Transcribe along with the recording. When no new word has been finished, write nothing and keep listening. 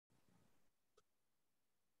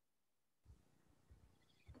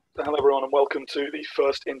So hello everyone and welcome to the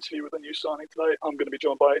first interview with a new signing today. I'm going to be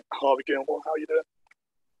joined by Harvey Gilmour. How are you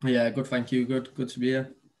doing? Yeah, good. Thank you. Good to be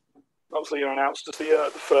here. Obviously you're announced as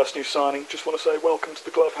the first new signing. Just want to say welcome to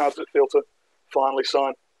the club. How does it feel to finally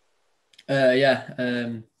sign?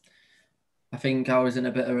 Yeah, I think I was in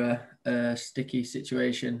a bit of a sticky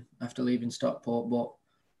situation after leaving Stockport,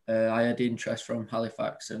 but I had interest from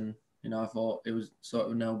Halifax, and I thought it was sort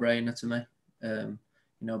of a no-brainer to me. Um,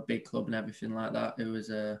 big club and everything like that. It was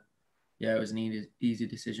it was an easy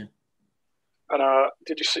decision. And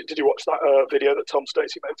did you watch that video that Tom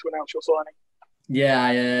Stacey made to announce your signing?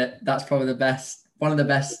 Yeah, that's probably one of the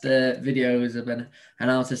best videos of an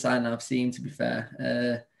announcer sign I've seen. To be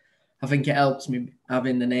fair, I think it helps me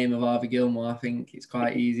having the name of Harvey Gilmour. I think it's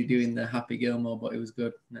quite easy doing the Happy Gilmore, but it was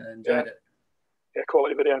good. I Yeah, enjoyed it. yeah,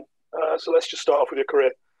 quality video. So let's just start off with your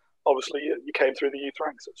career. Obviously you came through the youth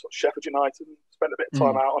ranks at sort of Sheffield United and spent a bit of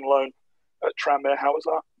time Mm. out on loan at Tranmere. How was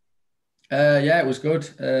that? Yeah, it was good.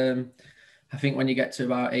 I think when you get to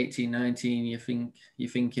about 18, 19, you're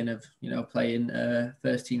thinking of playing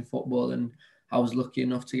first team football, and I was lucky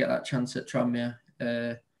enough to get that chance at Tranmere.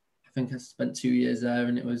 I think I spent 2 years there,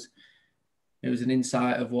 and it was an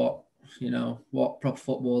insight of what proper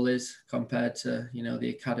football is compared to the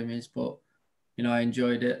academies. But I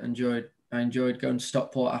enjoyed it. I enjoyed going to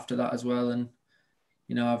Stockport after that as well, and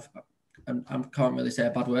I can't really say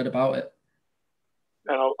a bad word about it.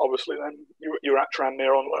 And obviously then you were at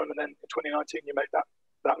Tranmere on loan, and then in 2019 you made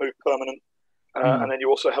that move permanent. And Mm. then you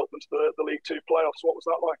also helped them to the League Two playoffs. What was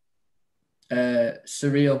that like?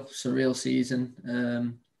 Surreal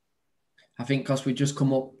season. I think because we just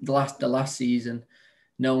come up the last season,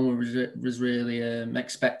 no one was really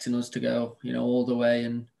expecting us to go all the way,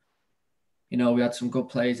 and we had some good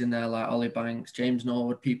players in there like Ollie Banks, James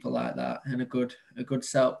Norwood, people like that, and a good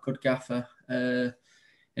setup, good gaffer,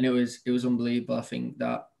 and it was unbelievable. I think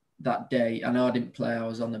that day, I know I didn't play, I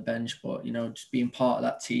was on the bench, but just being part of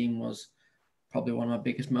that team was probably one of my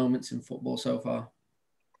biggest moments in football so far.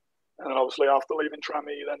 And obviously after leaving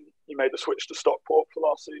Tranmere, you made the switch to Stockport for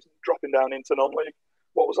last season, dropping down into non-league.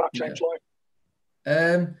 What was that Yeah. change like?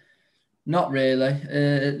 Um, Not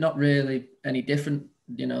really any different.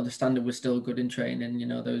 The standard was still good in training.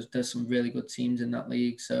 There's some really good teams in that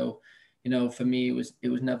league. So, for me, it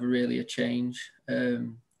was never really a change.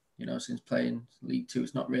 Since playing League Two,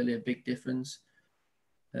 it's not really a big difference.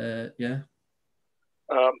 Yeah.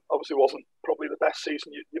 Obviously, wasn't probably the best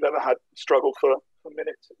season you've ever had. Struggled for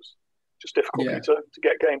minutes. It was just difficult for you Yeah. to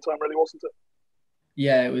get game time, really, wasn't it?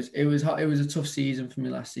 Yeah, it was a tough season for me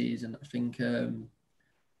last season. I think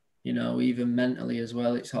even mentally as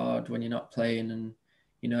well, it's hard when you're not playing and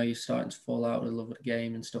you're starting to fall out of the love of the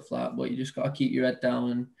game and stuff like that. But you just got to keep your head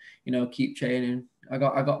down and keep training. I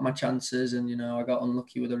got my chances, and I got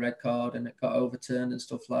unlucky with a red card and it got overturned and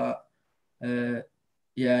stuff like that.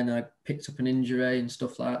 Yeah, and I picked up an injury and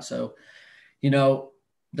stuff like that. So you know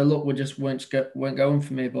the luck would just weren't going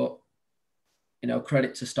for me. But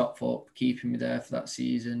credit to Stockport for keeping me there for that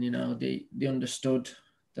season. They understood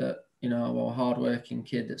that I'm a hardworking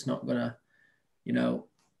kid that's not gonna you know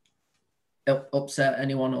upset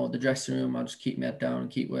anyone or the dressing room. I'll just keep my head down and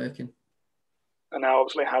keep working. And now,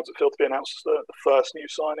 obviously, how does it feel to be announced as the first new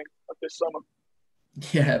signing of this summer?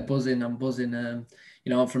 Yeah, buzzing. I'm buzzing.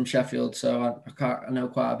 I'm from Sheffield, so I know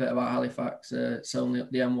quite a bit about Halifax. It's only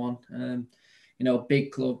up the M1.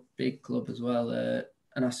 Big club as well.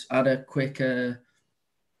 And had a quick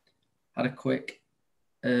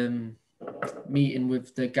um, meeting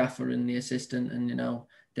with the gaffer and the assistant, and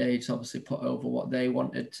they just obviously put over what they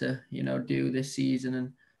wanted to do this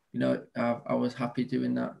season, and I was happy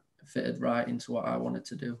doing that. Fitted right into what I wanted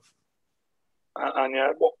to do. And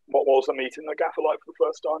yeah, what was the meeting the gaffer like for the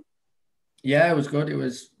first time? Yeah, it was good. It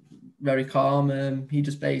was very calm. He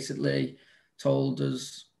just basically told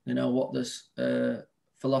us, what this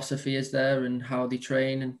philosophy is there and how they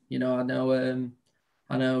train. And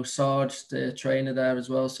I know Sarge, the trainer there as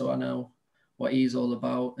well, so I know what he's all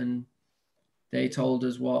about. And they told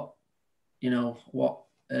us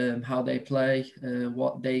how they play,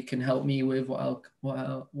 what they can help me with, what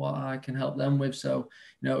I can help them with. So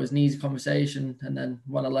it was an easy conversation. And then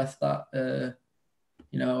when I left that,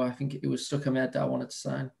 I think it was stuck in my head that I wanted to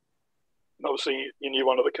sign. And obviously, you knew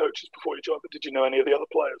one of the coaches before you joined, but did you know any of the other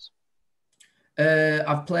players?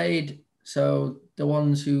 I've played, so the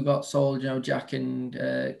ones who got sold, Jack and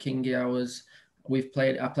Kingy.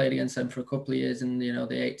 I played against them for a couple of years in the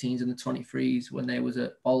 18s and the 23s when they was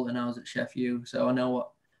at Bolton. I was at Sheffield, so I know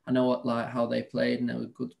what like how they played, and they were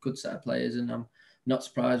good set of players, and I'm not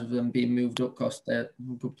surprised with them being moved up because they're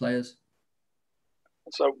good players.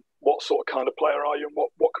 And so, what sort of kind of player are you, and what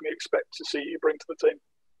can we expect to see you bring to the team?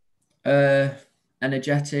 Uh,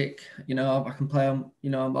 Energetic. I can play on.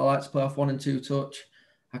 I like to play off 1 and 2 touch.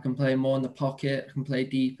 I can play more in the pocket. I can play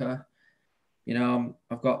deeper.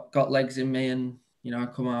 I've got legs in me, and I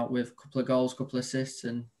come out with a couple of goals, couple of assists,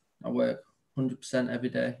 and I work 100% every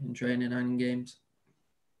day in training and in games.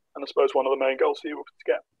 And I suppose one of the main goals for you was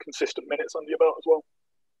to get consistent minutes under your belt as well.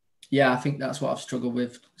 Yeah, I think that's what I've struggled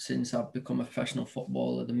with since I've become a professional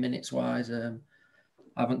footballer. The minutes wise, I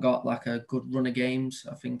haven't got like a good run of games.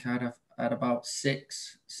 I think I had about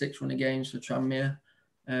six run of games for Tranmere,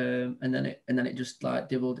 and then it just like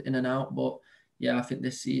dibbled in and out. But yeah, I think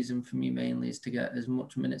this season for me mainly is to get as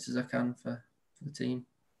much minutes as I can for the team.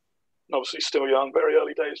 And obviously, still young, very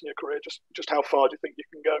early days in your career. Just how far do you think you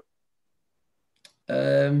can go?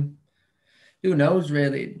 Who knows?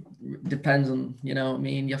 Really, it depends on what I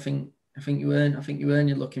mean. I think you earn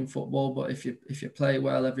your luck in football, but if you play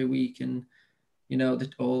well every week and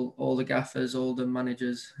all the gaffers, all the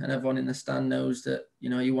managers, and everyone in the stand knows that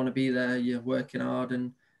you want to be there. You're working hard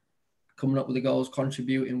and coming up with the goals,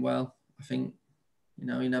 contributing well. I think you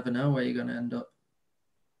never know where you're going to end up.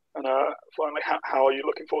 And finally, how are you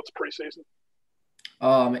looking forward to pre-season?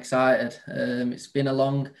 Oh, I'm excited. It's been a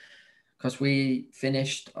long, because we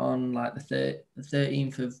finished on like the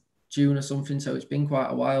 13th of June or something, so it's been quite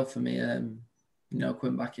a while for me. Coming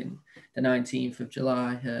back in the 19th of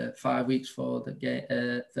July, 5 weeks for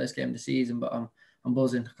the first game of the season. But I'm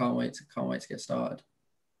buzzing. I can't wait to get started.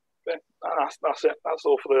 That's it. That's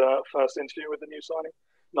all for the first interview with the new signing.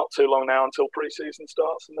 Not too long now until pre-season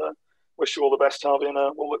starts, and wish you all the best, Harvey, and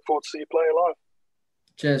we'll look forward to see you play live.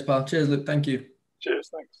 Cheers, pal. Cheers, Luke. Thank you. Cheers.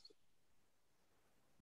 Thanks.